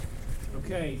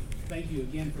Okay, thank you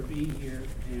again for being here,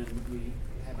 and we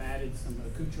have added some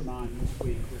accoutrement this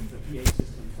week with the PA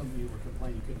system. Some of you were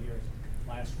complaining you couldn't hear us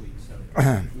last week, so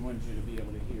we wanted you to be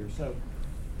able to hear. So,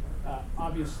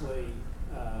 obviously,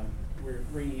 we're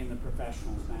bringing in the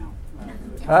professionals now.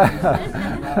 The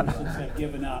Robertsons have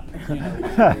given up.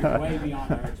 We're way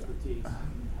beyond our expertise.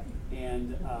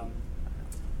 And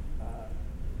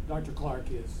Dr.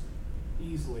 Clark is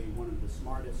easily one of the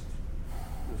smartest,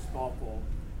 most thoughtful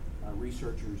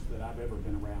researchers that I've ever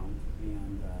been around,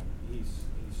 and he's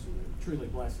truly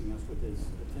blessing us with his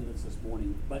attendance this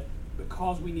morning. But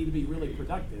because we need to be really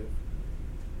productive,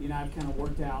 I've kind of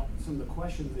worked out some of the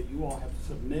questions that you all have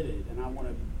submitted, and I want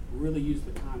to really use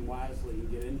the time wisely and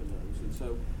get into those. And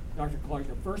so, Dr. Clark,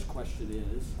 the first question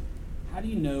is, how do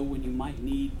you know when you might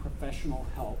need professional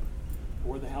help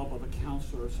or the help of a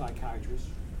counselor or psychiatrist?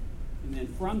 And then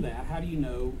from that, how do you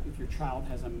know if your child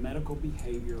has a medical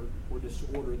behavior or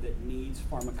disorder that needs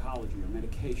pharmacology or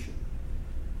medication?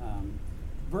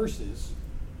 Versus,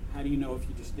 how do you know if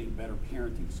you just need better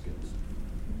parenting skills?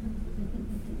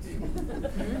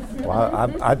 Well,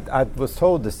 I was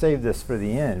told to save this for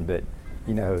the end, but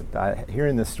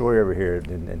hearing this story over here,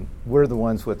 and we're the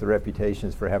ones with the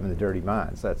reputations for having the dirty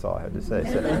minds. That's all I have to say.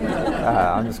 So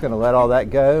I'm just going to let all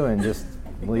that go and just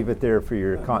leave it there for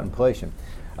your contemplation.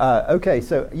 Okay,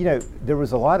 so there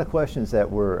was a lot of questions that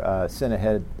were sent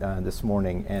ahead this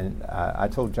morning, and I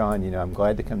told John, I'm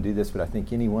glad to come do this, but I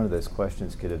think any one of those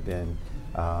questions could have been,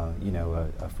 a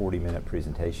 40-minute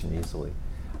presentation easily.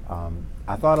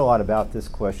 I thought a lot about this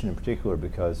question in particular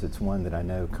because it's one that I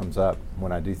know comes up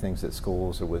when I do things at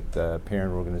schools or with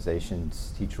parent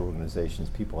organizations, teacher organizations.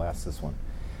 People ask this one.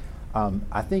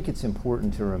 I think it's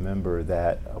important to remember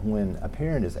that when a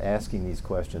parent is asking these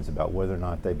questions about whether or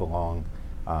not they belong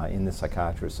in the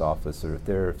psychiatrist's office or if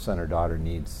their son or daughter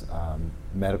needs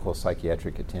medical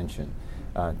psychiatric attention,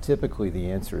 typically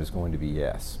the answer is going to be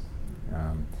yes.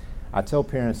 I tell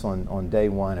parents on day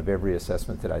one of every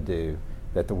assessment that I do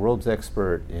that the world's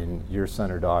expert in your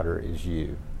son or daughter is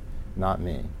you, not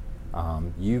me.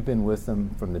 You've been with them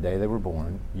from the day they were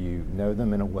born. You know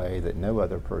them in a way that no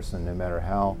other person, no matter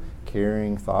how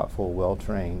caring, thoughtful,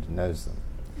 well-trained, knows them.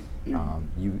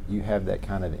 You have that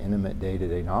kind of intimate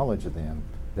day-to-day knowledge of them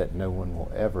that no one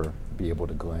will ever be able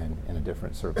to glean in a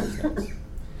different circumstance.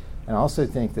 And I also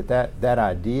think that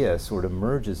idea sort of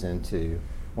merges into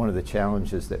one of the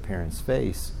challenges that parents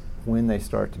face when they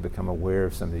start to become aware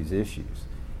of some of these issues.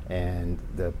 And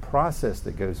the process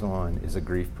that goes on is a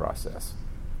grief process.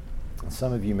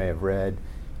 Some of you may have read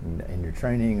in your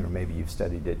training, or maybe you've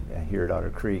studied it here at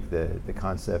Otter Creek, the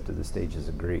concept of the stages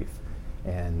of grief.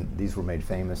 And these were made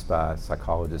famous by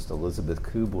psychologist Elizabeth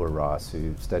Kubler-Ross,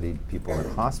 who studied people in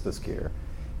hospice care.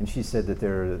 And she said that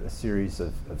there are a series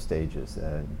of stages.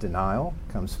 Denial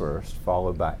comes first,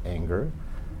 followed by anger,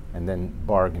 and then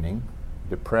bargaining,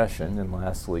 depression, and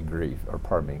lastly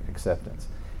acceptance.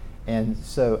 And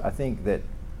so I think that,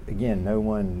 again, no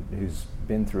one who's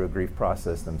been through a grief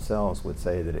process themselves would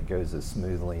say that it goes as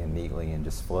smoothly and neatly and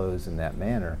just flows in that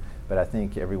manner. But I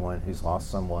think everyone who's lost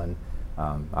someone,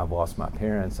 I've lost my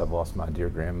parents, I've lost my dear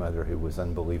grandmother who was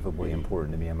unbelievably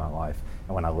important to me in my life.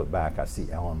 And when I look back, I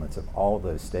see elements of all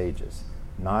those stages,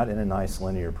 not in a nice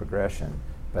linear progression,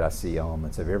 but I see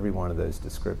elements of every one of those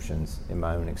descriptions in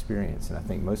my own experience, and I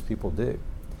think most people do.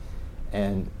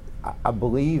 And I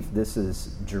believe this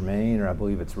is germane, or I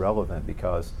believe it's relevant,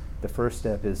 because the first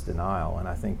step is denial. And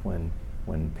I think when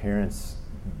parents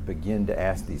begin to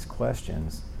ask these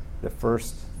questions, the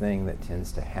first thing that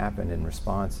tends to happen in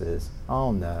response is,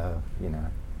 oh no,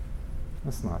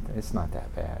 it's not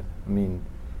that bad. I mean,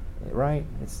 right?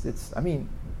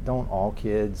 Don't all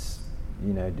kids,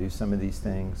 do some of these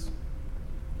things?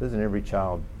 Doesn't every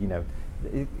child,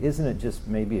 isn't it just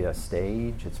maybe a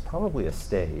stage? It's probably a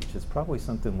stage. It's probably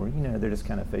something where, they're just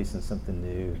kind of facing something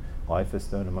new. Life has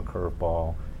thrown them a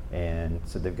curveball, and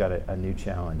so they've got a new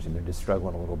challenge, and they're just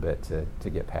struggling a little bit to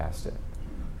get past it,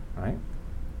 right?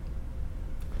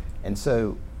 And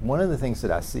so one of the things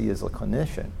that I see as a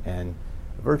clinician, and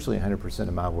virtually 100%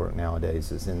 of my work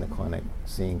nowadays is in the clinic,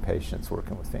 seeing patients,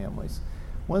 working with families.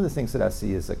 One of the things that I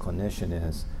see as a clinician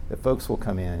is that folks will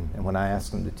come in, and when I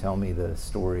ask them to tell me the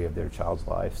story of their child's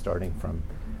life, starting from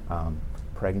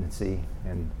pregnancy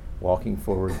and walking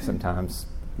forward sometimes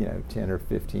 10 or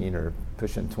 15 or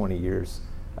pushing 20 years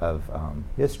of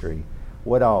history,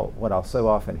 what I'll so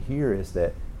often hear is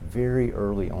that very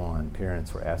early on,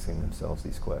 parents were asking themselves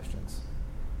these questions.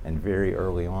 And very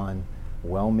early on,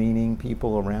 well-meaning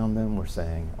people around them were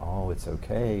saying, oh, it's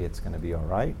okay, it's going to be all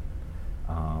right.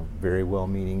 Very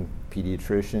well-meaning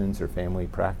pediatricians or family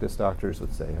practice doctors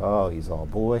would say, oh, he's all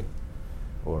boy.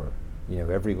 Or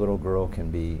Every little girl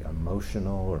can be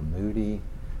emotional or moody.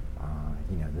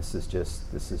 This is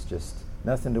just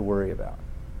nothing to worry about.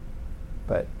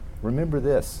 But remember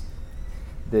this,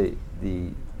 the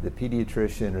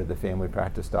pediatrician or the family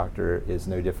practice doctor is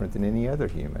no different than any other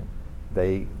human.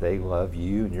 They love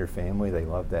you and your family. They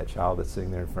love that child that's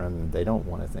sitting there in front of them. They don't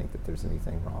want to think that there's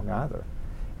anything wrong either.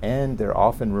 And they're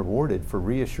often rewarded for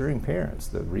reassuring parents.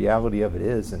 The reality of it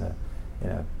is, in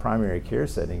a primary care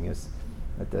setting, is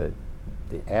that the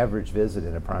average visit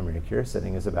in a primary care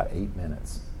setting is about 8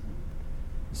 minutes.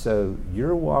 So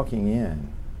you're walking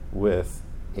in with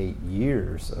 8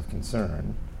 years of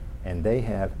concern, and they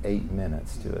have 8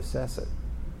 minutes to assess it.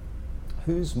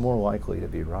 Who's more likely to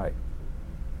be right?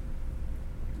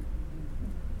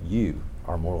 You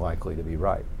are more likely to be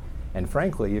right. And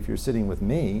frankly, if you're sitting with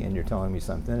me and you're telling me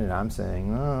something and I'm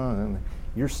saying, oh,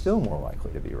 you're still more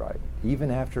likely to be right,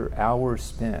 even after hours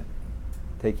spent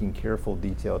taking careful,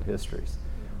 detailed histories.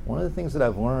 One of the things that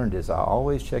I've learned is I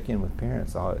always check in with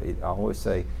parents. I always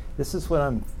say, this is what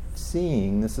I'm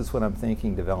seeing, this is what I'm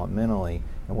thinking developmentally,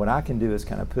 and what I can do is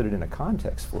kind of put it in a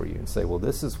context for you and say, well,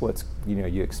 this is what's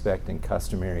you expect in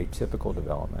customary, typical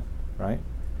development, right?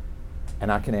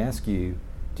 And I can ask you,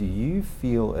 do you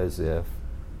feel as if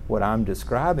what I'm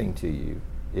describing to you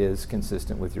is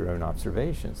consistent with your own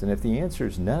observations? And if the answer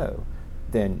is no,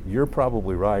 then you're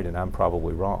probably right and I'm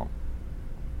probably wrong.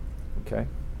 Okay?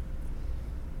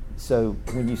 So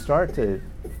when you start to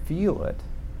feel it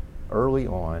early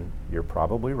on, you're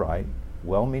probably right.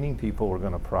 Well-meaning people are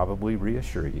going to probably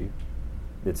reassure you.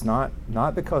 It's not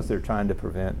because they're trying to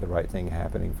prevent the right thing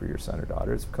happening for your son or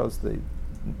daughter. It's because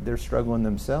they're struggling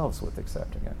themselves with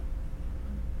accepting it.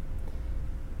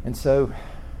 And so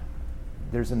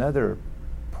there's another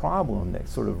problem that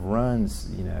sort of runs,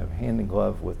 hand in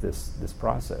glove with this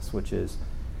process, which is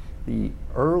the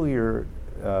earlier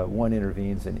one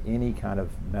intervenes in any kind of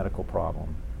medical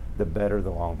problem, the better the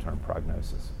long-term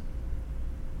prognosis.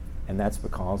 And that's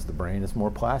because the brain is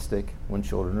more plastic when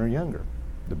children are younger.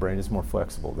 The brain is more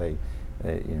flexible. They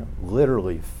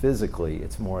literally, physically,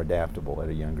 it's more adaptable at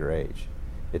a younger age.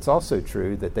 It's also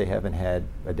true that they haven't had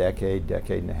a decade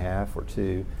and a half or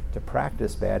two to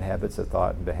practice bad habits of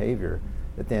thought and behavior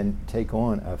that then take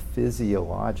on a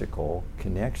physiological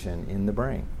connection in the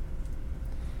brain.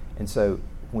 And so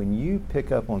when you pick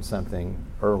up on something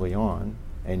early on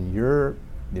and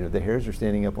the hairs are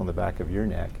standing up on the back of your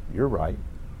neck, you're right.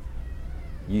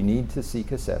 You need to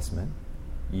seek assessment.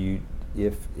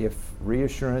 If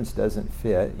reassurance doesn't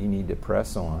fit, you need to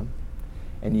press on.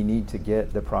 And you need to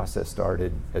get the process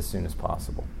started as soon as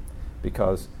possible.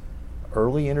 Because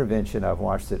early intervention, I've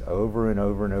watched it over and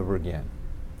over and over again.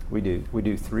 We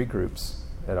do 3 groups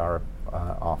at our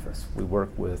office. We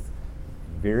work with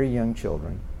very young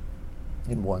children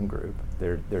in one group.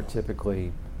 They're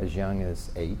typically as young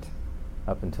as 8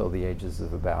 up until the ages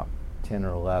of about 10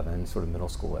 or 11, sort of middle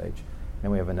school age.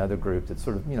 And we have another group that's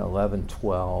sort of 11,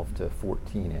 12 to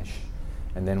 14-ish.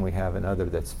 And then we have another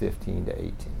that's 15 to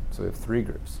 18. So we have 3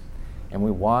 groups. And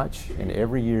we watch, and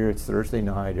every year, it's Thursday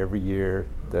night, every year,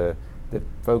 the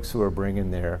folks who are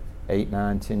bringing their 8,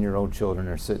 9, 10-year-old children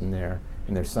are sitting there,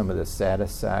 and they're some of the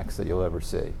saddest sacks that you'll ever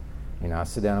see. I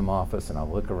sit down in my office, and I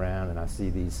look around, and I see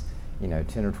these,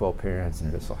 10 or 12 parents,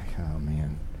 and they're just like, oh,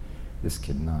 man, this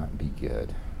cannot be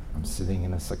good. I'm sitting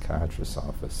in a psychiatrist's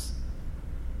office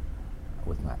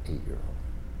with my 8-year-old.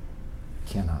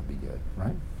 Cannot be good,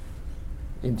 right?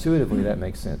 Intuitively, that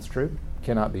makes sense. True?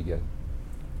 Cannot be good.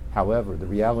 However, the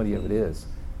reality of it is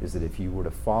that if you were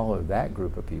to follow that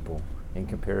group of people in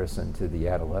comparison to the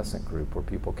adolescent group where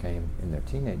people came in their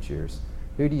teenage years,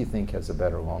 who do you think has a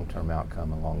better long-term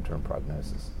outcome and long-term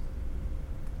prognosis?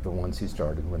 The ones who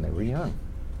started when they were young,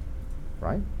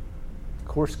 right?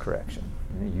 Course correction.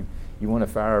 You want to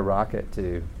fire a rocket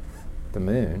to the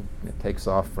moon, and it takes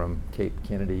off from Cape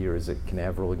Kennedy, or is it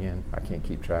Canaveral again? I can't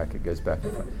keep track. It goes back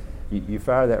and forth. You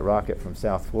fire that rocket from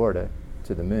South Florida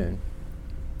to the moon,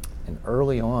 and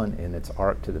early on in its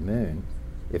arc to the moon,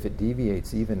 if it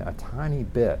deviates even a tiny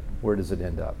bit, where does it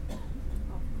end up?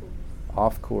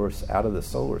 Off course, out of the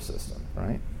solar system,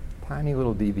 right? Tiny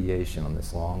little deviation on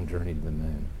this long journey to the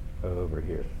moon over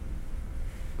here.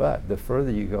 But the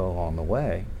further you go along the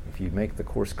way, if you make the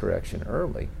course correction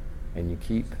early and you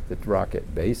keep the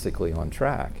rocket basically on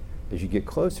track, as you get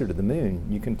closer to the moon,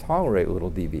 you can tolerate little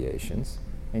deviations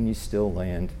and you still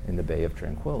land in the Bay of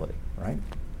Tranquility, right?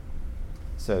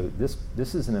 So this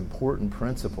is an important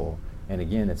principle, and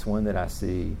again, it's one that I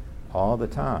see all the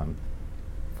time.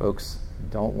 Folks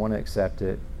don't want to accept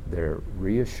it, they're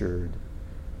reassured,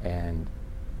 and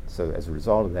so as a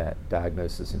result of that,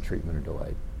 diagnosis and treatment are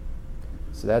delayed.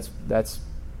 So that's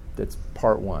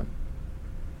part one.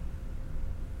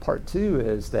 Part two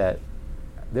is that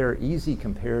there are easy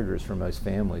comparators for most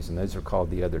families, and those are called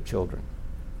the other children.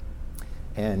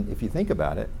 And if you think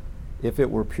about it, if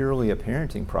it were purely a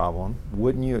parenting problem,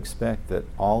 wouldn't you expect that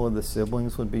all of the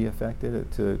siblings would be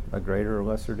affected to a greater or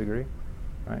lesser degree,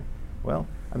 right? Well,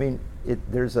 I mean,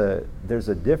 there's a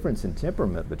difference in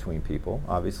temperament between people.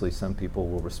 Obviously, some people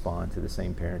will respond to the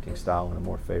same parenting style in a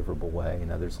more favorable way,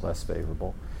 and others less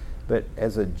favorable. But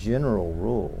as a general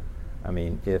rule, I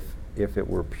mean, if it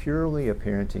were purely a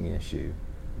parenting issue,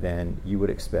 then you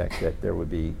would expect that there would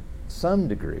be some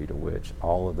degree to which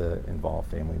all of the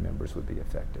involved family members would be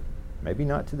affected. Maybe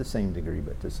not to the same degree,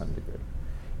 but to some degree.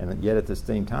 And yet at the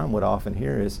same time, what I often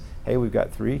hear is, hey, we've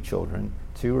got 3 children,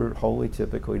 2 are wholly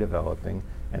typically developing,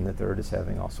 and the third is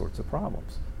having all sorts of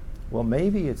problems. Well,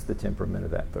 maybe it's the temperament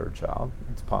of that third child.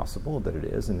 It's possible that it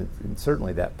is, and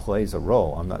certainly that plays a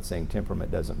role. I'm not saying temperament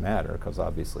doesn't matter, because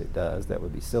obviously it does. That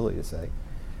would be silly to say.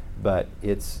 But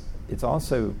it's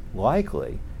also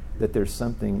likely that there's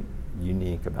something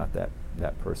unique about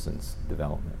that person's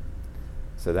development.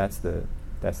 So that's the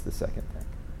second thing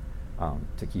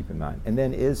to keep in mind. And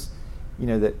then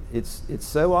that it's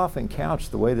so often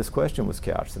couched the way this question was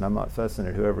couched, and I'm not fussing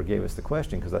at whoever gave us the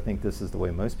question, because I think this is the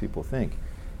way most people think.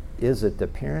 Is it the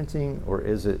parenting, or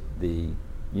is it the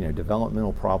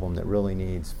developmental problem that really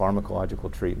needs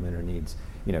pharmacological treatment or needs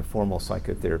formal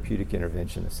psychotherapeutic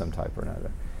intervention of some type or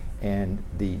another? And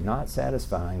the not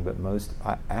satisfying but most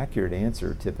accurate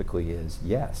answer typically is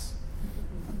yes.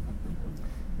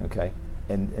 Okay?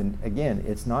 And again,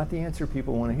 it's not the answer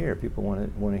people want to hear. People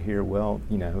want to hear, well,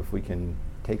 if we can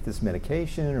take this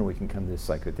medication, or we can come to this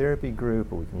psychotherapy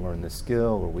group, or we can learn this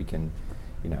skill, or we can,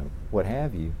 what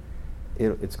have you,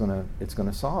 it's going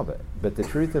to solve it. But the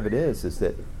truth of it is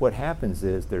that what happens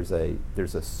is there's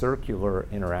a circular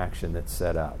interaction that's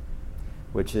set up,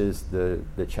 which is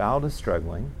the child is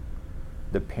struggling.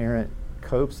 The parent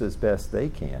copes as best they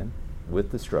can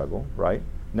with the struggle, right?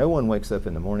 No one wakes up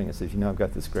in the morning and says, I've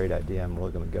got this great idea, I'm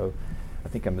really going to go, I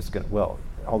think I'm just going to, well,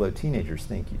 although teenagers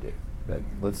think you do, but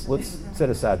let's set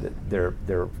aside that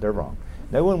they're wrong.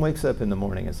 No one wakes up in the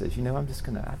morning and says,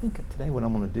 I think today what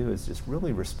I'm going to do is just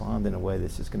really respond in a way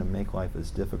that's just going to make life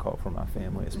as difficult for my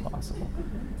family as possible.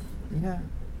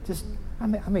 I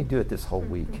may do it this whole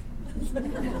week.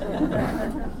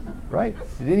 Right?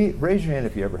 Raise your hand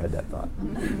if you ever had that thought.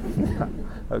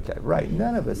 Okay, right.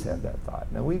 None of us have that thought.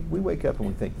 Now we wake up and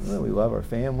we think, we love our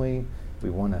family. We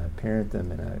want to parent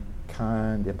them in a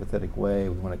kind, empathetic way.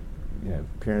 We want to,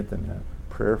 parent them in a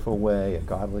prayerful way, a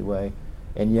godly way.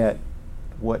 And yet,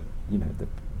 what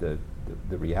the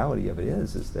reality of it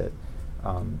is that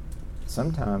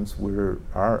sometimes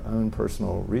our own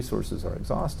personal resources are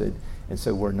exhausted, and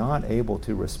so we're not able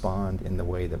to respond in the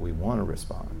way that we want to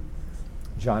respond.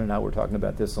 John and I were talking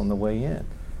about this on the way in.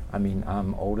 I mean,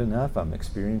 I'm old enough, I'm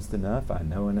experienced enough, I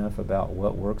know enough about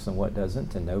what works and what doesn't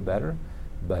to know better.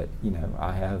 But,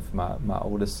 I have my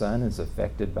oldest son is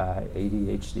affected by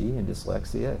ADHD and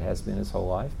dyslexia. It has been his whole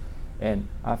life. And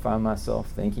I find myself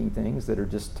thinking things that are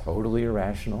just totally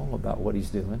irrational about what he's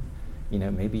doing.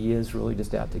 Maybe he is really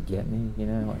just out to get me,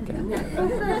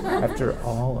 after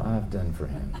all I've done for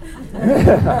him.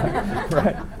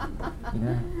 Right?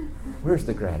 Where's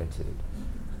the gratitude?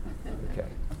 Okay.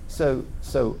 So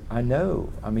I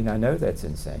know that's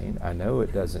insane. I know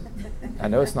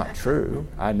it's not true.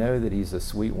 I know that he's a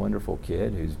sweet, wonderful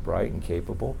kid who's bright and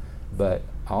capable, but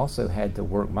I also had to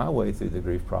work my way through the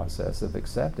grief process of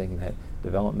accepting that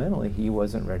developmentally he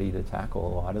wasn't ready to tackle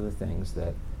a lot of the things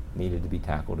that needed to be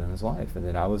tackled in his life, and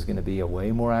that I was going to be a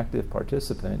way more active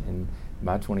participant in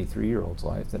my 23-year-old's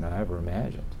life than I ever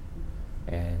imagined.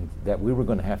 And that we were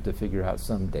going to have to figure out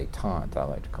some détente, I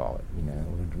like to call it,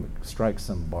 strike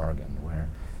some bargain where,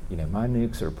 my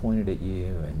nukes are pointed at you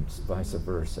and vice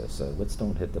versa, so let's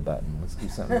don't hit the button, let's do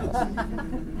something else.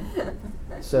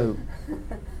 So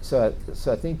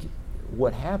I think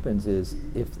what happens is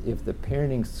if the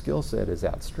parenting skill set is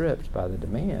outstripped by the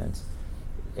demands,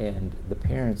 and the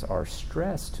parents are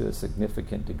stressed to a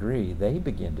significant degree, they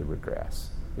begin to regress.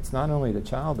 It's not only the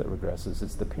child that regresses,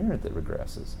 it's the parent that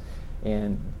regresses.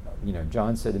 And,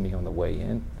 John said to me on the way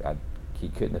in, he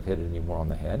couldn't have hit it any more on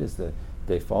the head, is the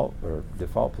default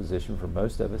position for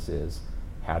most of us is,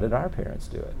 how did our parents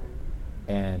do it?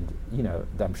 And,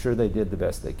 I'm sure they did the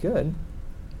best they could,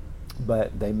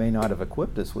 but they may not have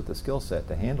equipped us with the skill set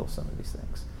to handle some of these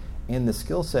things. And the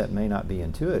skill set may not be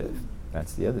intuitive.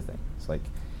 That's the other thing. It's like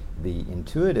the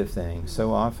intuitive thing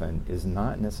so often is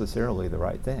not necessarily the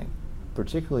right thing,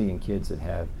 particularly in kids that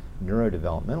have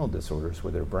neurodevelopmental disorders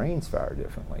where their brains fire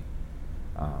differently.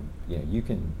 You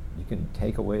can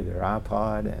take away their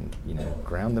iPod and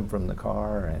ground them from the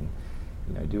car and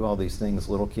do all these things.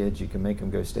 Little kids, you can make them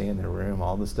go stay in their room,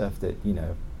 all the stuff that,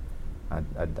 I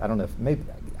don't know if maybe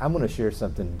I'm going to share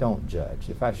something. Don't judge.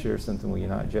 If I share something, will you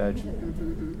not judge?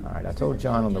 All right. I told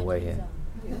John on the way in.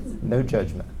 No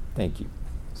judgment. Thank you.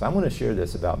 So I'm going to share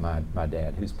this about my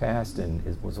dad, who's passed and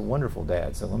was a wonderful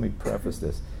dad. So let me preface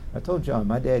this. I told John,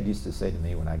 my dad used to say to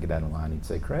me when I get out of line, he'd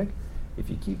say, Craig, if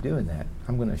you keep doing that,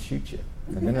 I'm going to shoot you.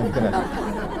 And then I'm going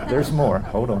to, there's more.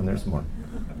 Hold on, there's more.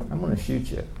 I'm going to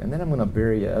shoot you. And then I'm going to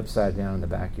bury you upside down in the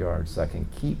backyard so I can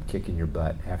keep kicking your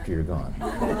butt after you're gone.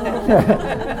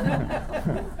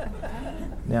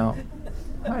 Now,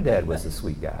 my dad was a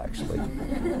sweet guy, actually.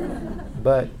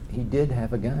 But he did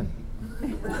have a gun.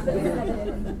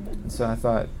 And so I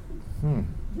thought,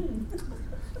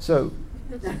 So,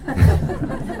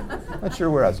 not sure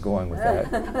where I was going with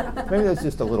that. Maybe that's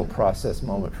just a little process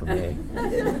moment for me.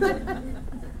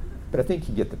 But I think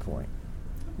you get the point.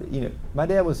 My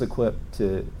dad was equipped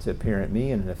to parent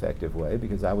me in an effective way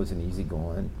because I was an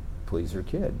easygoing pleaser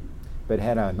kid. But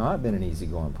had I not been an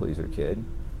easygoing pleaser kid,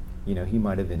 he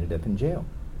might have ended up in jail.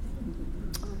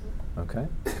 Okay?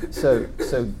 So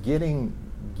getting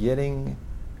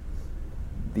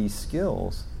these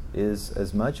skills is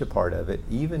as much a part of it,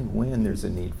 even when there's a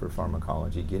need for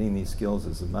pharmacology. Getting these skills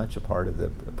is as much a part of the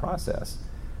process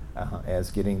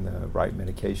as getting the right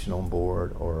medication on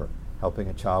board or helping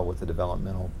a child with a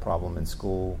developmental problem in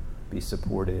school be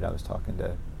supported. I was talking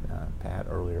to Pat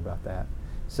earlier about that.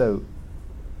 So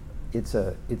it's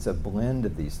a blend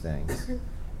of these things,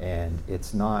 and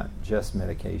it's not just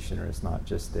medication or it's not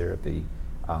just therapy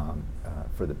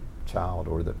for the child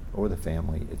or the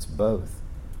family. It's both.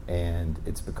 And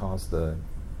it's because the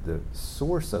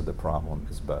source of the problem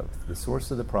is both. The source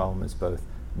of the problem is both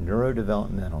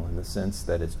neurodevelopmental in the sense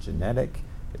that it's genetic,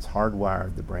 it's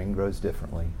hardwired, the brain grows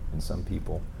differently in some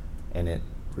people, and it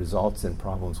results in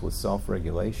problems with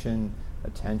self-regulation,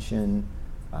 attention,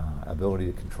 ability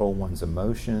to control one's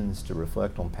emotions, to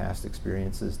reflect on past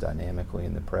experiences dynamically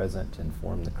in the present, to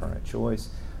inform the current choice.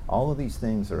 All of these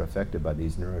things are affected by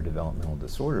these neurodevelopmental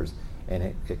disorders. And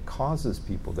it causes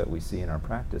people that we see in our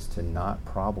practice to not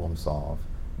problem solve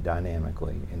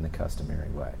dynamically in the customary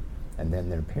way. And then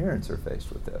their parents are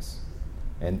faced with this.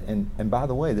 And by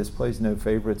the way, this plays no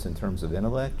favorites in terms of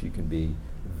intellect. You can be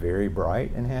very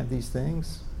bright and have these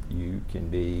things. You can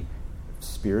be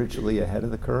spiritually ahead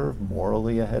of the curve,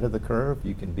 morally ahead of the curve.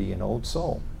 You can be an old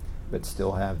soul, but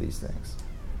still have these things.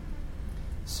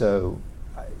 So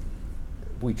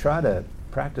we try to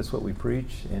practice what we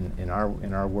preach in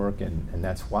our work, and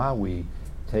that's why we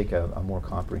take a more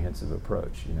comprehensive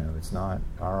approach. It's not,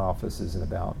 our office isn't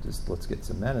about just let's get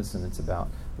some medicine. It's about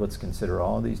let's consider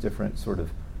all these different sort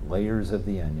of layers of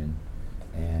the onion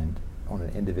and on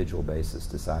an individual basis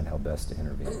decide how best to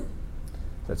intervene.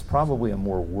 That's probably a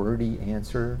more wordy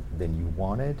answer than you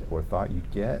wanted or thought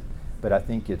you'd get, but I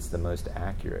think it's the most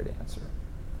accurate answer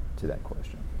to that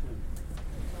question.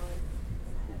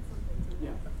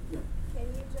 Can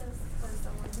you just, for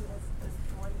someone who is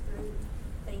going through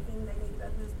thinking they need to go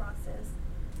through this process,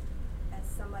 as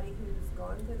somebody who's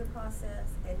gone through the process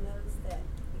and knows that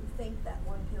you think that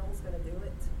one pill's going to do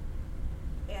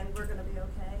it and we're going to be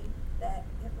okay, that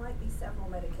it might be several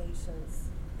medications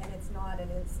and it's not an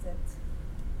instant,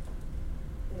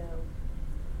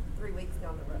 3 weeks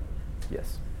down the road.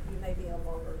 Yes. It may be a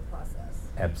longer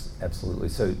process. Absolutely.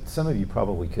 So some of you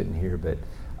probably couldn't hear, but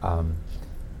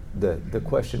the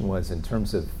question was in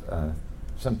terms of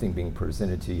something being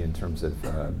presented to you in terms of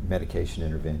medication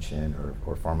intervention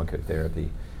or pharmacotherapy,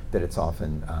 that it's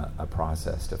often a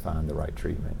process to find the right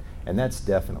treatment. And that's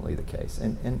definitely the case.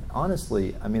 And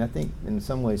honestly, I think in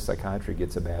some ways psychiatry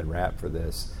gets a bad rap for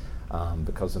this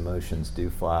because emotions do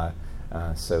fly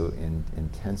so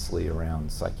intensely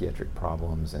around psychiatric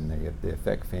problems, and they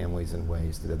affect families in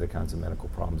ways that other kinds of medical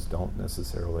problems don't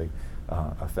necessarily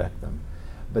affect them.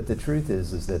 But the truth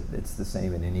is that it's the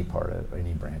same in any part of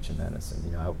any branch of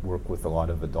medicine. I work with a lot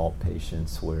of adult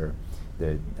patients where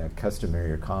the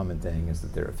customary or common thing is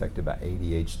that they're affected by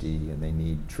ADHD and they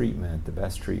need treatment. The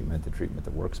best treatment, the treatment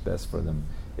that works best for them,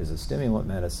 is a stimulant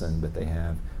medicine, but they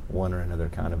have one or another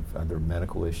kind of other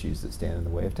medical issues that stand in the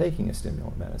way of taking a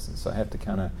stimulant medicine. So I have to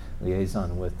kind of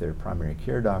liaison with their primary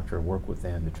care doctor, work with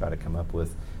them to try to come up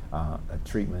with a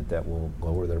treatment that will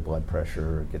lower their blood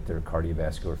pressure or get their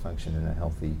cardiovascular function in a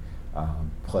healthy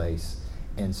place.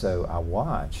 And so I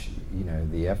watch,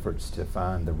 the efforts to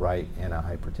find the right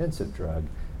antihypertensive drug,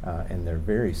 and they're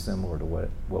very similar to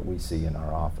what we see in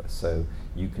our office. So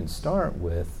you can start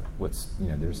with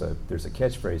there's a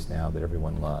catchphrase now that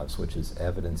everyone loves, which is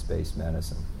evidence-based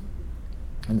medicine.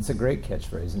 And it's a great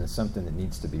catchphrase, and it's something that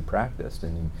needs to be practiced.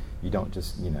 And You don't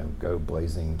just, go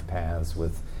blazing paths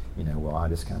with, well, I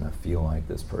just kind of feel like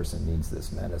this person needs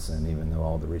this medicine, even though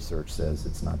all the research says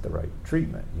it's not the right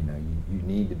treatment. You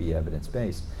need to be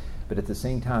evidence-based. But at the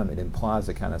same time, it implies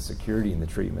a kind of security in the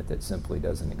treatment that simply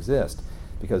doesn't exist.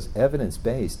 Because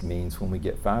evidence-based means when we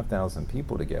get 5,000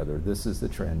 people together, this is the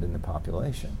trend in the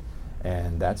population.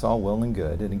 And that's all well and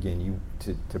good. And again,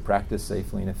 to practice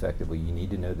safely and effectively, you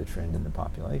need to know the trend in the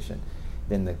population.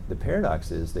 Then the paradox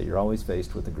is that you're always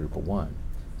faced with a group of one.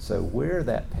 So where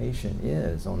that patient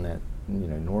is on that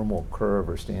normal curve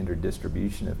or standard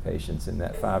distribution of patients in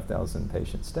that 5,000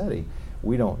 patient study,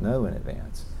 we don't know in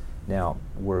advance. Now,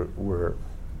 we're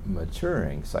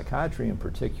maturing. Psychiatry in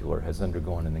particular has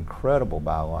undergone an incredible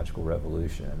biological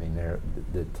revolution. I mean,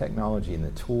 the technology and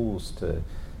the tools to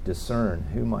discern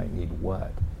who might need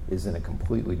what is in a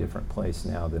completely different place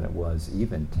now than it was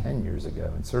even 10 years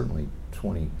ago, and certainly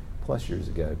 20 plus years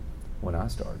ago when I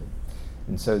started.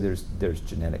 And so there's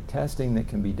genetic testing that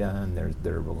can be done.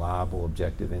 There are reliable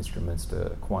objective instruments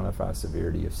to quantify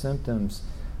severity of symptoms.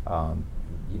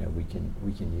 We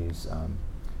can use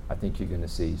I think you're going to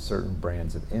see certain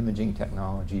brands of imaging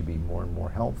technology be more and more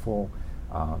helpful.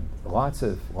 Lots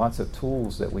of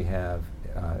tools that we have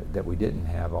that we didn't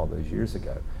have all those years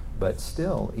ago. But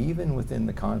still, even within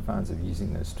the confines of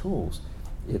using those tools,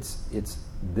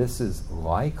 this is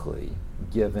likely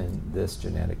given this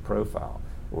genetic profile,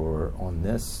 or on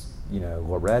this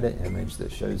Loretta image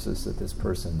that shows us that this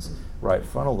person's right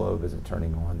frontal lobe isn't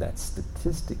turning on. That's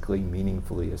statistically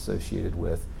meaningfully associated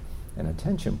with an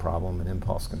attention problem, an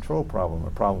impulse control problem, a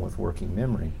problem with working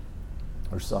memory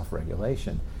or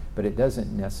self-regulation. But it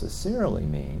doesn't necessarily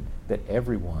mean that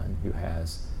everyone who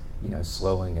has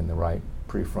slowing in the right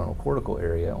prefrontal cortical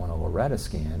area on a Loretta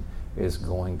scan is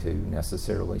going to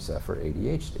necessarily suffer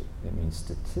ADHD. It means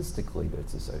statistically that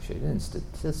it's associated, and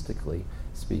statistically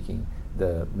speaking,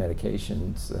 the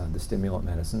medications, the stimulant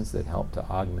medicines that help to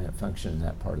augment function in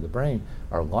that part of the brain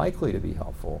are likely to be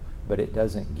helpful, but it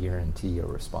doesn't guarantee a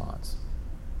response.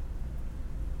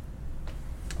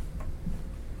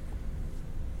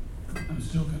 I'm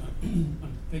still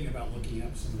I'm thinking about looking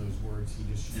up some of those words he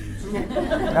just used.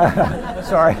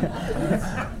 Sorry.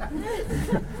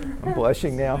 I'm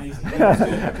blushing now. You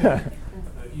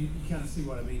kind of see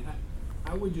what I mean.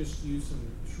 I would just use some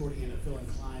shorthand. I feel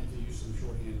inclined to use some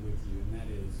shorthand with you, and that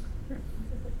is,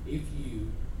 if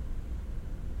you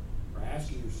are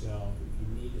asking yourself if you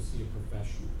need to see a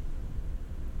professional,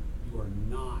 you are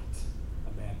not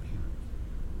a bad parent.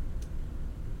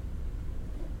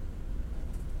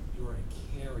 You are a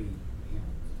caring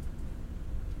parent.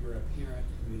 You're a parent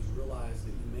who has realized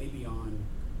that you may be on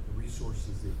the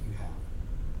resources that you have.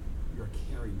 You're a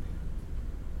caring parent.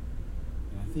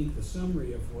 And I think the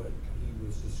summary of what he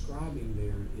was describing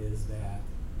there is that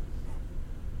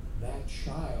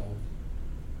child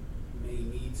may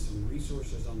need some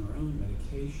resources on their own,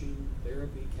 medication,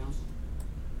 therapy, counseling.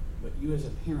 But you as a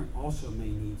parent also may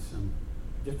need some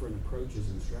different approaches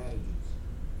and strategies,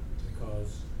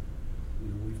 because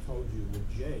we've told you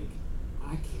with Jake,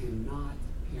 I cannot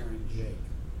parent Jake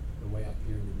the way I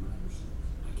parented my other sons.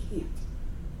 I can't.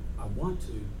 I want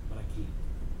to, but I can't.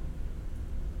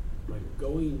 Like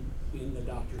going in the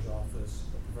doctor's office,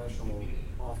 a professional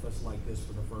office like this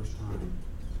for the first time,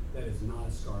 that is not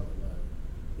a scarlet letter.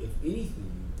 If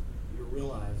anything, you're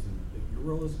realizing that your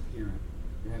role as a parent,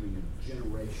 you're having a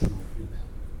generational impact.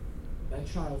 That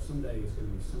child someday is going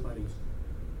to be somebody's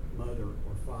mother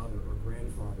or father or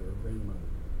grandfather or grandmother.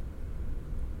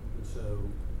 And so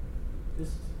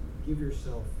just give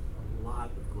yourself a lot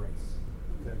of grace.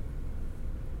 Okay?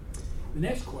 The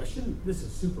next question, this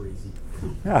is super easy.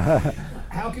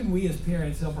 How can we as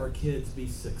parents help our kids be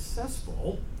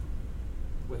successful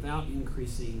without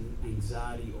increasing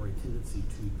anxiety or a tendency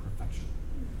to perfection?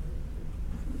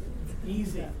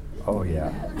 Easy. Oh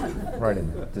yeah, right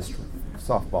in just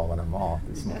softballing them off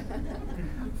this morning.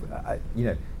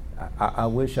 I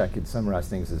wish I could summarize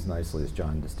things as nicely as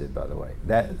John just did. By the way,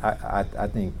 that I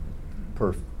think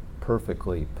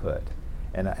perfectly put,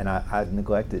 and I've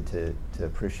neglected to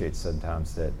appreciate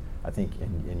sometimes that I think,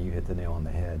 and you hit the nail on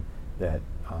the head, that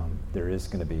there is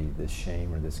going to be this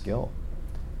shame or this guilt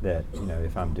that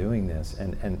if I'm doing this,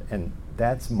 and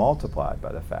that's multiplied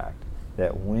by the fact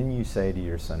that when you say to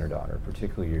your son or daughter,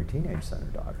 particularly your teenage son or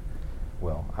daughter,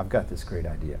 well, I've got this great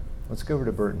idea. Let's go over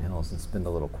to Burton Hills and spend a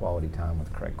little quality time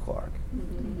with Craig Clark.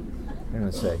 They're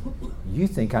going to say, you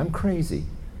think I'm crazy.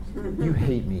 You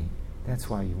hate me. That's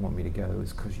why you want me to go,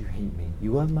 is because you hate me.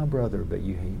 You love my brother, but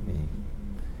you hate me.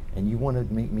 And you want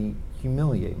to make me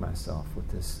humiliate myself with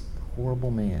this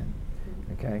horrible man.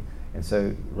 Okay? And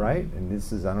so, right, and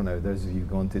this is, I don't know, those of you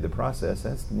going through the process,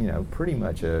 that's, pretty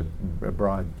much a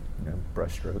broad,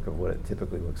 brushstroke of what it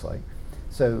typically looks like.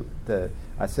 So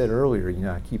I said earlier,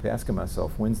 I keep asking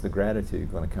myself, when's the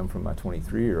gratitude going to come from my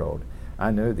 23-year-old?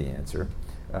 I know the answer,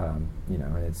 and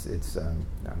it's I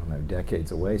don't know,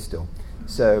 decades away still.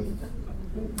 So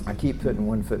I keep putting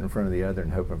one foot in front of the other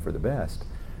and hoping for the best.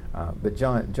 But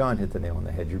John hit the nail on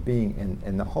the head. You're being,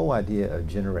 and the whole idea of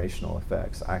generational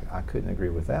effects, I couldn't agree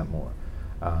with that more.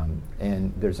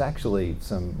 And there's actually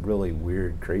some really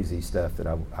weird, crazy stuff that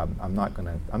I'm not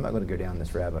gonna go down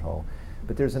this rabbit hole.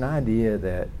 But there's an idea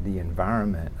that the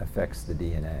environment affects the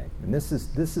DNA, and this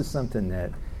is something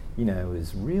that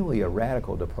is really a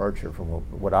radical departure from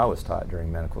what I was taught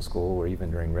during medical school or even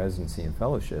during residency and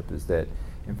fellowship. Is that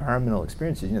environmental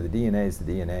experiences? The DNA is the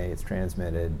DNA. It's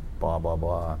transmitted. Blah blah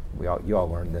blah. You all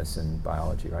learned this in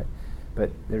biology, right?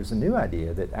 But there's a new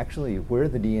idea that actually where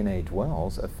the DNA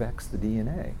dwells affects the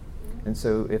DNA. And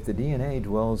so if the DNA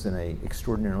dwells in an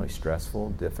extraordinarily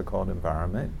stressful, difficult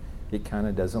environment, it kind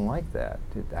of doesn't like that.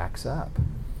 It acts up.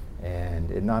 And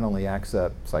it not only acts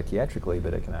up psychiatrically,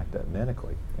 but it can act up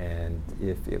medically. And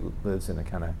if it lives in a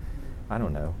kind of, I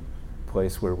don't know,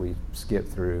 place where we skip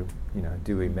through,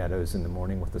 dewy meadows in the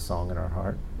morning with a song in our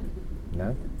heart,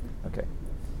 no? Okay.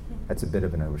 That's a bit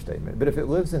of an overstatement. But if it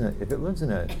lives in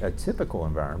a typical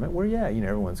environment where,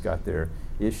 everyone's got their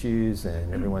issues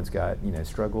and everyone's got,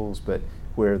 struggles, but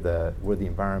where the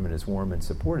environment is warm and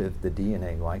supportive, the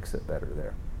DNA likes it better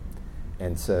there.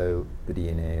 And so the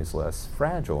DNA is less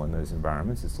fragile in those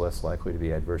environments. It's less likely to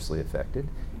be adversely affected.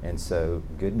 And so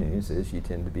good news is you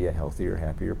tend to be a healthier,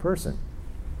 happier person.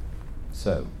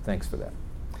 So thanks for that.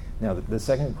 Now the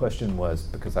second question was,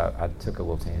 because I took a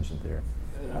little tangent there,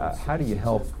 how do you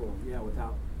help?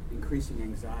 Without increasing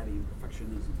anxiety and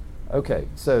perfectionism. Okay,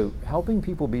 so helping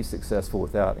people be successful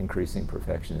without increasing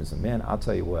perfectionism. Man, I'll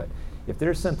tell you what, if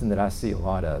there's something that I see a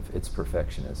lot of, it's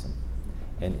perfectionism.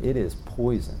 And it is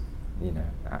poison.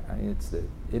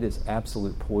 It is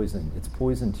absolute poison. It's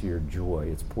poison to your joy.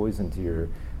 It's poison to your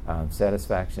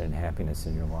satisfaction and happiness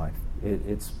in your life.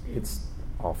 It's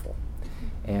awful.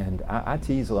 And I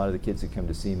tease a lot of the kids that come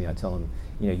to see me. I tell them,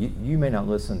 you may not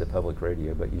listen to public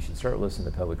radio, but you should start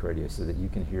listening to public radio so that you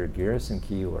can hear Garrison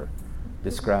Keillor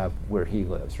describe where he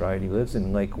lives, right? He lives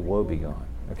in Lake Wobegon.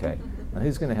 Okay. Now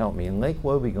who's going to help me? In Lake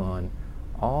Wobegon,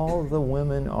 all the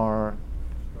women are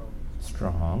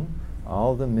strong,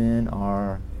 all the men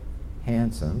are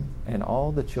handsome, and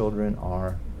all the children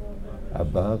are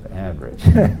above average,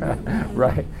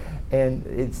 right? And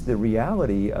it's the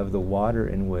reality of the water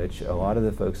in which a lot of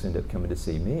the folks end up coming to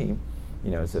see me.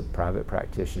 As a private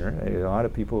practitioner, a lot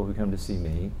of people who come to see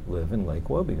me live in Lake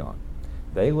Wobegon.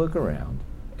 They look around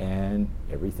and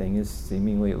everything is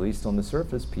seemingly, at least on the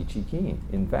surface, peachy keen.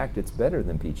 In fact, it's better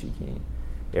than peachy keen.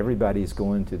 Everybody's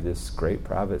going to this great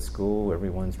private school.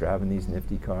 Everyone's driving these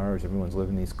nifty cars. Everyone's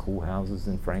living in these cool houses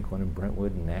in Franklin and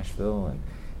Brentwood and Nashville, and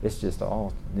it's just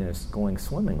all going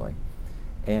swimmingly.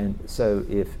 And so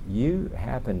if you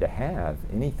happen to have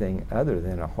anything other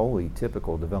than a wholly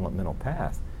typical developmental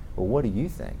path, well, what do you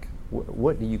think?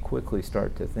 What do you quickly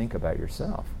start to think about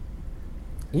yourself?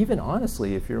 Even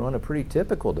honestly, if you're on a pretty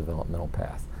typical developmental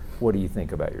path, what do you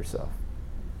think about yourself?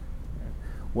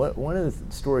 One of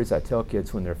the stories I tell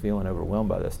kids when they're feeling overwhelmed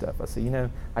by this stuff, I say,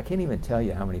 I can't even tell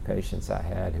you how many patients I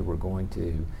had who were going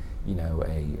to,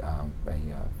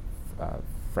 a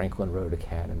Franklin Road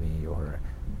Academy or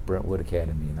Brentwood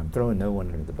Academy, and I'm throwing no one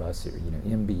under the bus here.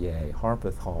 MBA,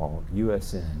 Harpeth Hall,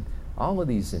 USN, all of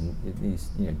these in these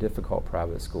difficult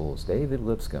private schools. David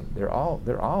Lipscomb, they're all,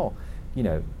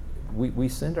 we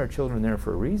send our children there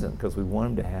for a reason, because we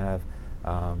want them to have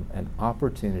an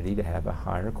opportunity to have a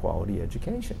higher quality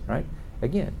education, right?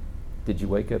 Again, did you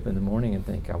wake up in the morning and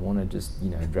think, I want to just,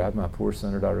 drive my poor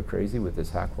son or daughter crazy with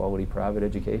this high quality private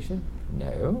education?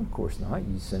 No, of course not.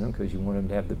 You send them because you want them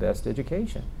to have the best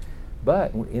education.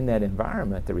 But in that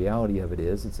environment, the reality of it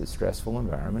is it's a stressful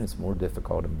environment. It's a more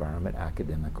difficult environment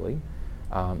academically.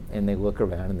 And they look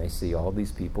around and they see all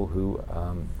these people who,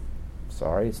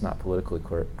 sorry, it's not politically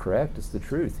correct, it's the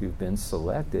truth, who've been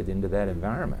selected into that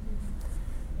environment.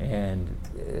 And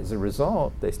as a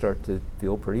result, they start to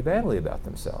feel pretty badly about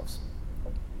themselves.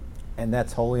 And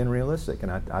that's wholly unrealistic.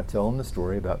 And I tell them the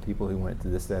story about people who went to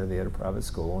this, that, or the other private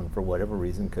school and for whatever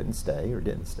reason couldn't stay or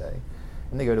didn't stay.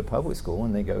 And they go to public school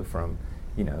and they go from,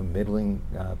 middling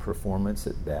performance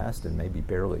at best and maybe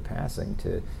barely passing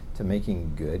to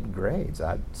making good grades.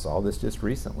 I saw this just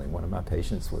recently. One of my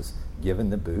patients was given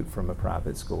the boot from a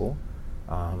private school,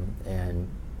 and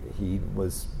he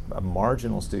was a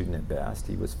marginal student at best.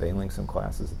 He was failing some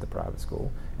classes at the private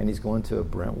school, and he's going to a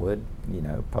Brentwood,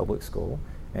 public school,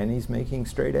 and he's making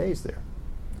straight A's there.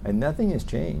 And nothing has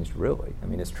changed, really. I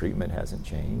mean, his treatment hasn't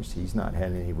changed. He's not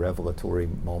had any revelatory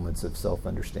moments of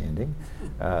self-understanding.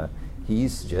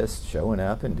 He's just showing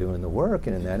up and doing the work,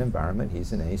 and in that environment,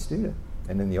 he's an A student.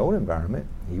 And in the old environment,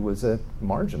 he was a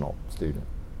marginal student.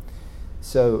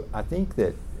 So I think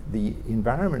that the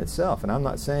environment itself, and I'm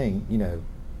not saying,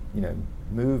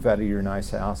 move out of your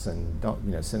nice house and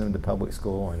don't, send them to public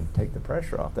school and take the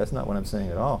pressure off. That's not what I'm saying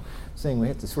at all. I'm saying we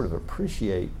have to sort of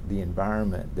appreciate the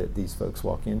environment that these folks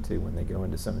walk into when they go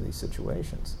into some of these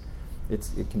situations.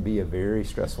 It can be a very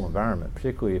stressful environment,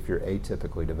 particularly if you're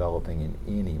atypically developing in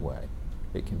any way.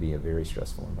 It can be a very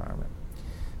stressful environment.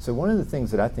 So one of the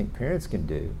things that I think parents can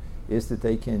do is that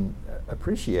they can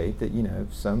appreciate that,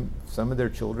 some of their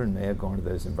children may have gone to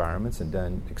those environments and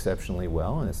done exceptionally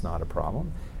well, and it's not a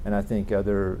problem. And I think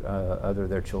other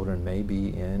their children may be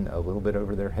in a little bit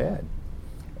over their head.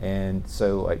 And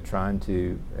so like trying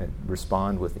to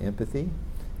respond with empathy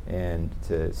and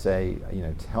to say,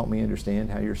 to help me understand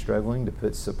how you're struggling, to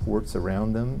put supports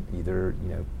around them, either,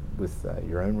 with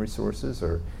your own resources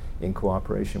or in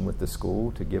cooperation with the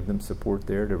school to give them support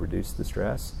there to reduce the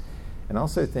stress. And I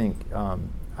also think,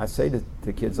 I say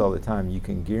to kids all the time, you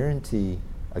can guarantee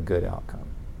a good outcome.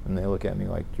 And they look at me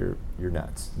like, you're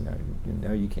nuts.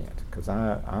 No, you can't. Because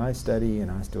I study and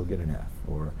I still get an F.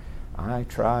 Or I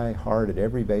try hard at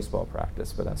every baseball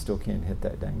practice, but I still can't hit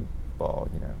that dang ball,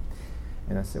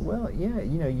 And I said, well, yeah,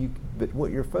 but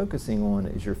what you're focusing on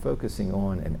is you're focusing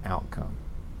on an outcome.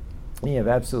 And you have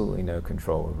absolutely no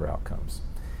control over outcomes.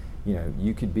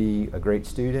 You could be a great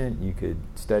student, you could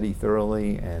study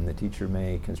thoroughly, and the teacher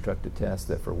may construct a test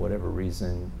that for whatever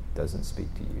reason doesn't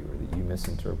speak to you, or that you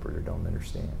misinterpret or don't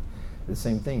understand. The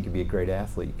same thing, you could be a great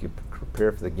athlete, you could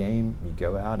prepare for the game, you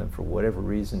go out, and for whatever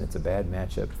reason it's a bad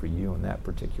matchup for you on that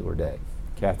particular day.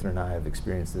 Catherine and I have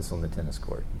experienced this on the tennis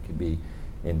court. You could be,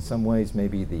 in some ways,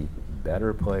 maybe the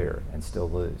better player and still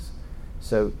lose.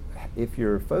 So if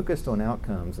you're focused on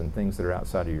outcomes and things that are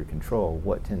outside of your control,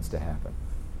 what tends to happen?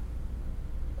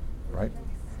 Right?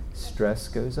 Stress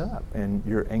goes up and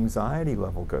your anxiety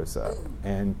level goes up,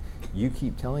 and you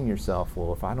keep telling yourself,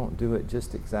 well, if I don't do it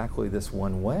just exactly this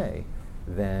one way,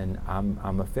 then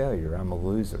I'm a failure, I'm a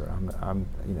loser,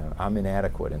 I'm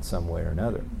inadequate in some way or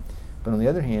another. But on the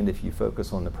other hand, if you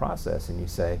focus on the process and you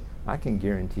say, I can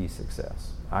guarantee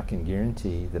success, I can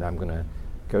guarantee that I'm going to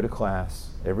go to class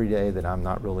every day that I'm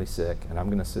not really sick, and I'm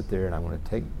going to sit there and I'm going to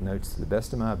take notes to the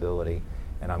best of my ability,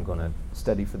 and I'm going to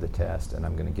study for the test, and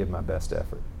I'm going to give my best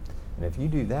effort. And if you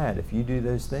do that, if you do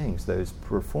those things, those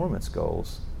performance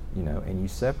goals, and you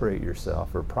separate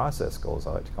yourself, or process goals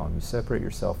I like to call them, you separate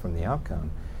yourself from the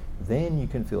outcome, then you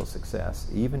can feel success,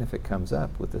 even if it comes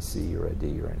up with a C or a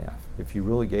D or an F. If you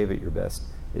really gave it your best,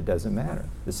 it doesn't matter.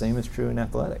 The same is true in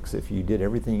athletics. If you did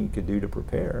everything you could do to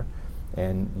prepare,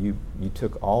 and you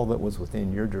took all that was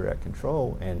within your direct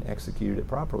control and executed it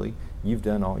properly, you've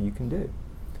done all you can do.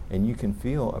 And you can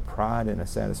feel a pride and a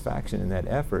satisfaction in that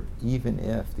effort, even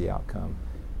if the outcome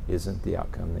isn't the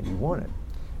outcome that you wanted.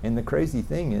 And the crazy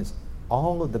thing is,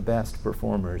 all of the best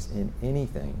performers in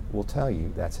anything will tell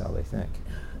you that's how they think.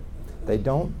 They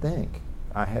don't think,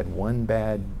 I had one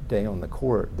bad day on the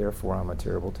court, therefore I'm a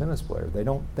terrible tennis player. They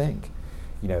don't think,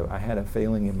 I had a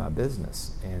failing in my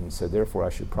business, and so therefore I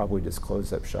should probably just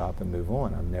close up shop and move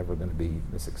on. I'm never going to be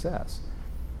a success.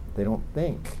 They don't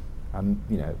think, I'm,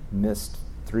 missed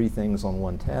 3 things on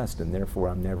one test, and therefore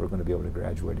I'm never going to be able to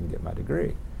graduate and get my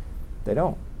degree. They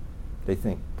don't. They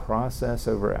think process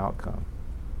over outcome.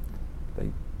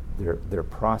 They're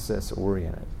process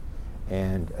oriented.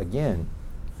 And again,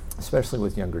 especially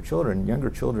with younger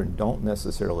children don't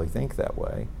necessarily think that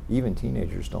way. Even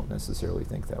teenagers don't necessarily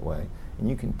think that way. And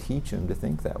you can teach them to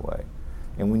think that way.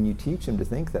 And when you teach them to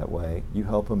think that way, you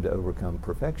help them to overcome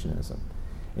perfectionism.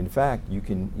 In fact, you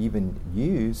can even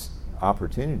use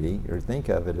opportunity, or think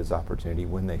of it as opportunity,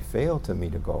 when they fail to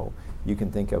meet a goal. You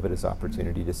can think of it as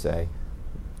opportunity to say,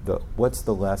 what's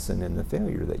the lesson in the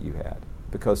failure that you had?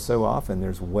 Because so often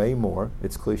there's way more,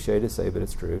 it's cliche to say, but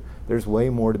it's true, there's way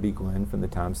more to be gleaned from the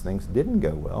times things didn't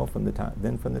go well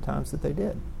than from the times that they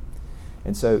did.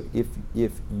 And so if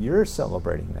you're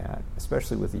celebrating that,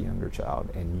 especially with a younger child,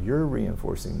 and you're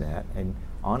reinforcing that, and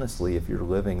honestly, if you're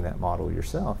living that model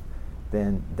yourself,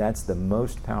 then that's the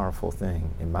most powerful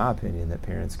thing, in my opinion, that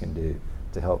parents can do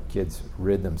to help kids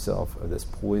rid themselves of this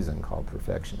poison called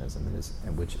perfectionism,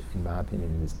 and which, in my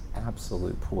opinion, is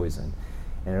absolute poison.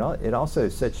 And it also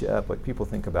sets you up, like people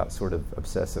think about sort of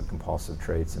obsessive compulsive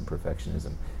traits and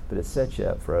perfectionism, but it sets you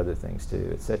up for other things too.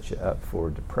 It sets you up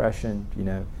for depression, you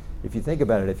know. If you think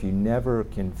about it, if you never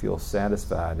can feel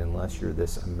satisfied unless you're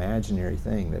this imaginary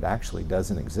thing that actually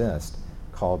doesn't exist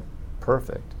called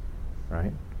perfect,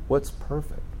 right? What's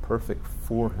perfect? Perfect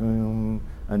for whom,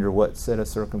 under what set of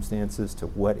circumstances, to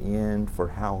what end, for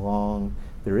how long?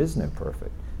 There is no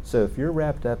perfect. So if you're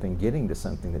wrapped up in getting to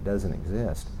something that doesn't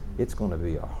exist, it's going to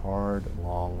be a hard,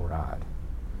 long ride.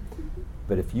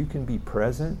 But if you can be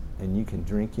present and you can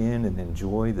drink in and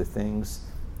enjoy the things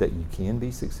that you can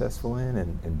be successful in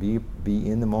and be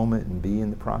in the moment and be in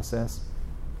the process,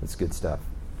 it's good stuff.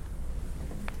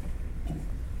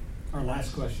 Our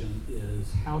last question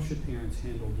is, how should parents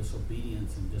handle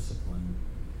disobedience and discipline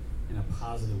in a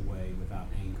positive way without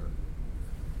anger?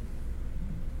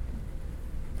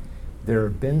 There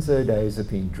are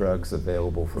benzodiazepine drugs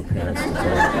available for parents to take.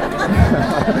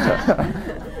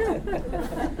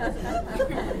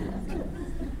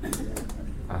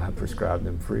 I prescribe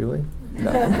them freely. No.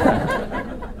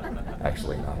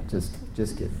 Actually not, just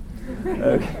kidding.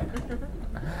 Okay.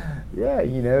 Yeah,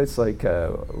 you know, it's like,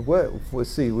 let's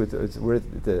see, we're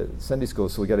at the Sunday school,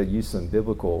 so we got to use some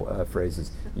biblical phrases.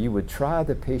 You would try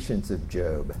the patience of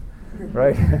Job.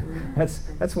 Right?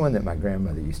 That's one that my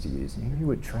grandmother used to use. You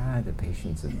would try the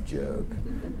patience of Job.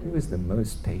 He was the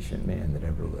most patient man that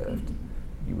ever lived.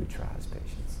 You would try his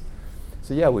patience.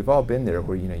 So yeah, we've all been there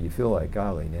where, you know, you feel like,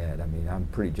 golly, Ned, I mean, I'm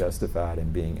pretty justified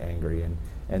in being angry.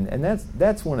 And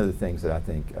that's one of the things that I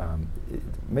think,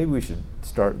 maybe we should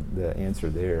start the answer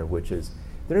there, which is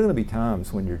there are going to be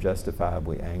times when you're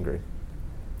justifiably angry,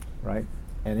 right?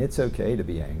 And it's okay to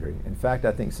be angry. In fact,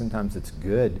 I think sometimes it's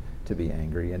good to be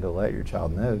angry and to let your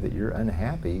child know that you're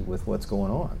unhappy with what's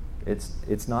going on.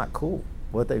 It's not cool.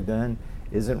 What they've done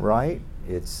isn't right.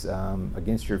 It's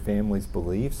against your family's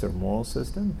beliefs or moral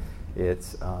system.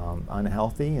 It's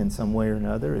unhealthy in some way or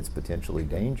another. It's potentially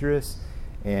dangerous.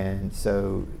 And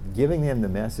so giving them the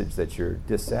message that you're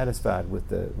dissatisfied with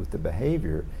the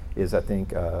behavior is, I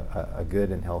think, a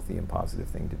good and healthy and positive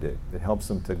thing to do. It helps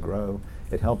them to grow.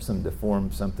 It helps them to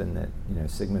form something that, you know,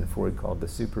 Sigmund Freud called the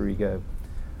superego.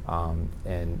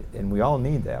 And we all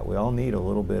need that. We all need a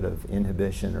little bit of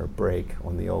inhibition or break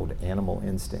on the old animal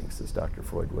instincts, as Dr.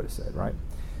 Freud would have said, right?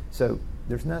 So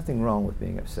there's nothing wrong with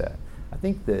being upset. I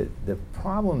think that the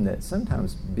problem that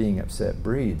sometimes being upset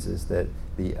breeds is that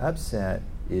the upset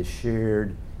is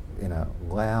shared in a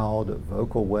loud,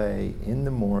 vocal way in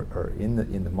the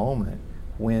moment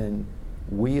when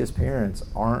we as parents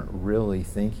aren't really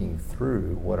thinking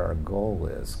through what our goal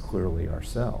is clearly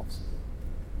ourselves.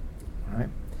 Right?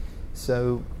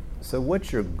 So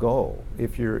what's your goal?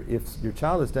 If your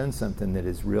child has done something that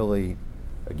is really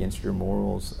against your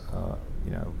morals,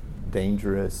 you know,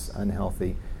 dangerous,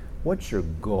 unhealthy, what's your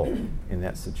goal in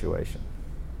that situation?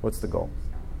 What's the goal?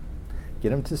 Get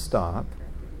them to stop.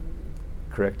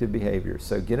 Corrective behavior.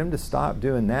 So get them to stop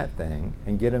doing that thing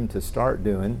and get them to start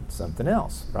doing something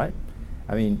else, right?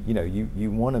 I mean, you know,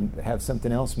 you want to have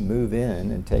something else move in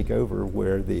and take over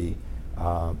where the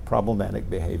problematic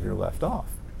behavior left off,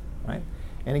 right?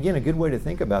 And again, a good way to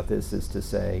think about this is to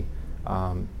say,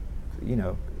 you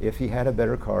know, if he had a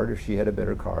better card or she had a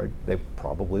better card, they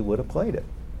probably would have played it.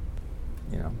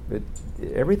 You know, but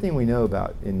everything we know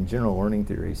about in general learning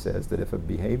theory says that if a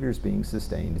behavior is being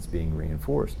sustained, it's being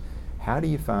reinforced. How do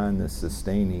you find the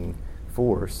sustaining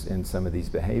force in some of these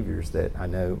behaviors that I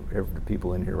know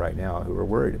people in here right now who are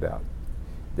worried about?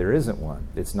 There isn't one.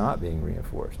 It's not being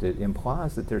reinforced. It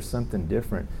implies that there's something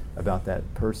different about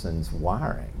that person's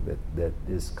wiring that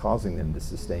is causing them to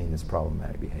sustain this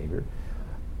problematic behavior,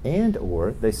 and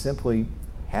or they simply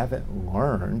haven't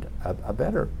learned a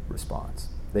better response.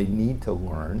 They need to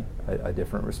learn a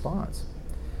different response.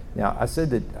 Now, I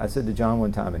said to John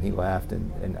one time, and he laughed,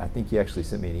 and I think he actually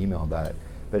sent me an email about it.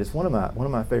 But it's one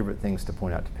of my favorite things to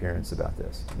point out to parents about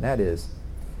this, and that is,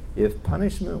 if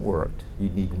punishment worked,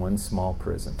 you'd need one small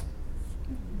prison,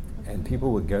 and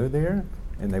people would go there,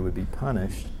 and they would be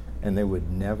punished, and they would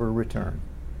never return,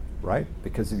 right?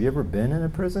 Because have you ever been in a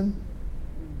prison?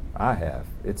 I have.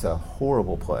 It's a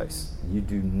horrible place. You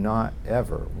do not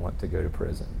ever want to go to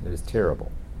prison. It is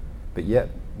terrible. But yet,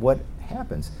 what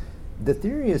happens? The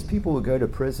theory is people would go to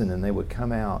prison and they would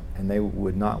come out and they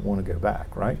would not want to go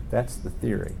back, right? That's the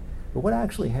theory. But what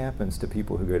actually happens to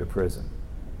people who go to prison?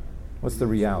 What's the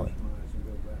reality?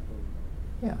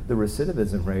 Yeah, the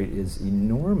recidivism rate is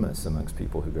enormous amongst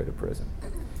people who go to prison.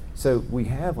 So we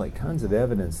have like tons of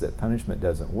evidence that punishment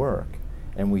doesn't work.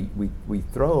 And we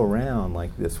throw around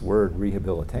like this word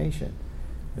rehabilitation.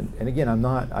 And again,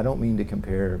 I don't mean to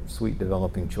compare sweet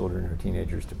developing children or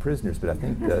teenagers to prisoners, but I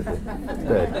think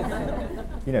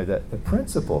the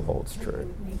principle holds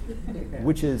true,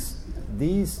 which is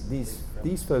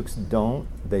these folks don't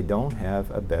have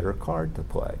a better card to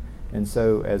play. And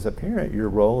so as a parent, your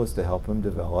role is to help them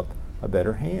develop a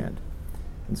better hand.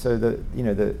 And so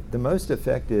the most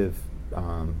effective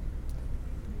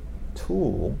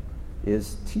tool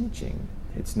is teaching.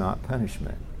 It's not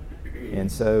punishment.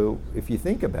 And so if you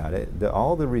think about it,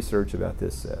 all the research about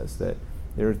this says that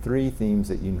there are 3 themes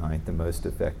that unite the most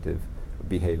effective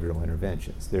behavioral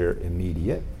interventions. They're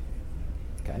immediate,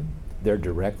 okay? They're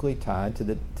directly tied to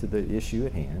the issue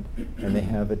at hand, and they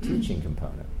have a teaching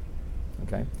component,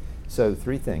 okay? So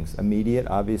 3 things. Immediate,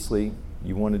 obviously,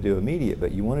 you want to do immediate,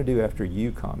 but you want to do after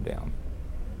you calm down,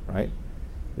 right?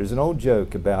 There's an old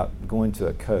joke about going to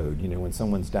a code, when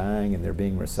someone's dying and they're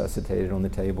being resuscitated on the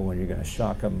table and you're going to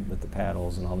shock them with the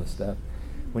paddles and all this stuff.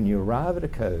 When you arrive at a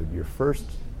code, your first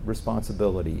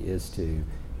responsibility is to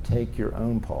take your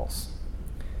own pulse.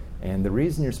 And the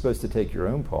reason you're supposed to take your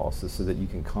own pulse is so that you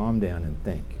can calm down and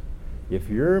think. If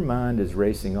your mind is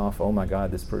racing off, oh my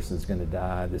God, this person's going to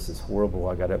die, this is horrible,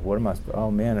 what am I,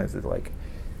 oh man, is it like,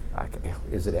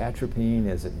 is it atropine?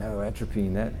 Is it no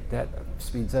atropine? That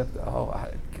speeds up.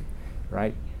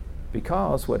 Right?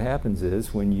 Because what happens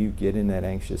is when you get in that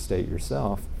anxious state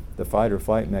yourself, the fight or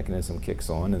flight mechanism kicks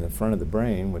on, and the front of the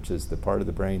brain, which is the part of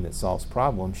the brain that solves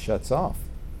problems, shuts off.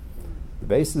 The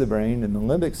base of the brain and the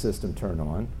limbic system turn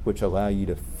on, which allow you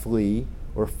to flee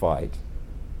or fight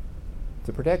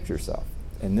to protect yourself.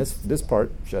 And this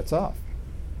part shuts off.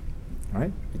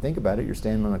 Right? If you think about it, you're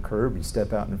standing on a curb, you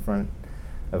step out in front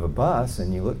of a bus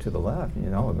and you look to the left,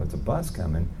 there's a bus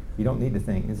coming. You don't need to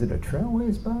think, is it a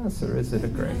Trailways bus or is it a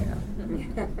Greyhound?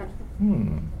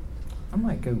 I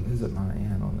might go visit my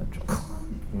aunt on the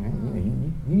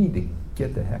you need to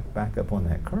get the heck back up on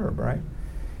that curb, right?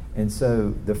 And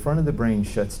so the front of the brain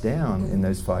shuts down in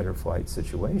those fight or flight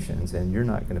situations, and you're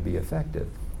not going to be effective.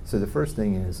 So the first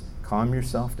thing is calm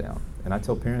yourself down. And I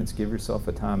tell parents, give yourself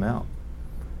a timeout.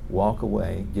 Walk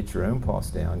away, get your own pulse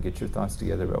down, get your thoughts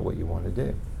together about what you want to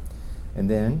do. And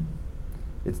then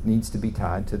it needs to be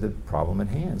tied to the problem at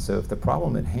hand. So if the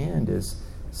problem at hand is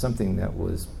something that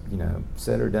was,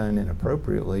 said or done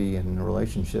inappropriately in a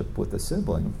relationship with a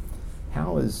sibling,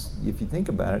 if you think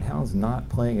about it, how is not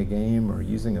playing a game or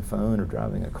using a phone or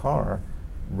driving a car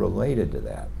related to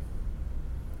that?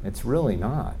 It's really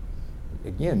not.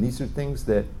 Again, these are things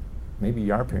that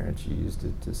maybe our parents used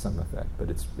to some effect, but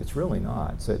it's really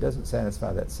not. So it doesn't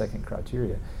satisfy that second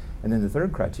criteria. And then the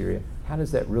third criteria, how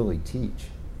does that really teach?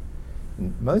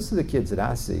 And most of the kids that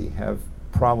I see have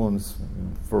problems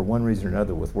for one reason or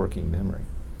another with working memory.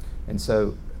 And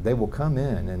so they will come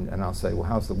in and I'll say, well,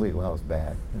 how's the week? Well, it's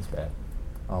bad. It's bad.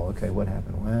 Oh, okay, what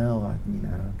happened? Well, I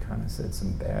kind of said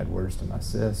some bad words to my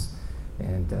sis,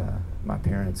 and my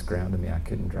parents grounded me. I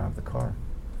couldn't drive the car.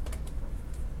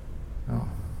 Oh.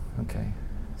 Okay,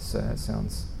 so that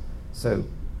sounds, you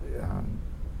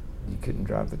couldn't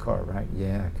drive the car, right?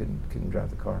 Yeah, I couldn't drive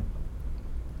the car.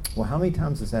 Well, how many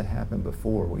times has that happened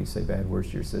before where you say bad words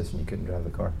to your sister and you couldn't drive the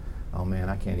car? Oh man,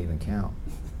 I can't even count.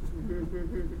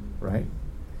 Right?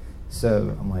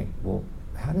 So I'm like, well,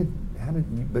 how did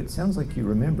you, but it sounds like you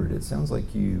remembered. It sounds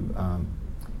like you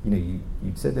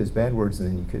said those bad words and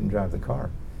then you couldn't drive the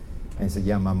car. And he said,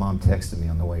 yeah, my mom texted me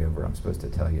on the way over. I'm supposed to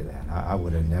tell you that. I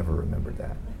would have never remembered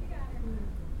that.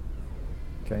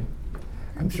 Okay?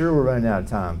 I'm sure we're running out of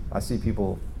time. I see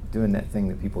people doing that thing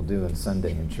that people do on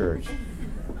Sunday in church.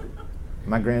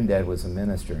 My granddad was a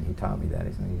minister, and he taught me that.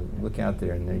 He said, you look out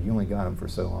there, and you only got him for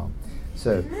so long.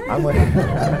 So I'm like,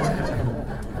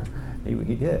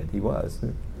 he did. He was.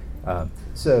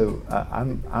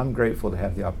 I'm grateful to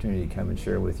have the opportunity to come and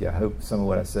share with you. I hope some of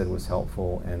what I said was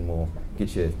helpful and will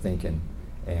get you thinking.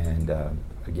 And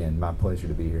again, my pleasure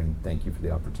to be here, and thank you for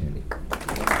the opportunity.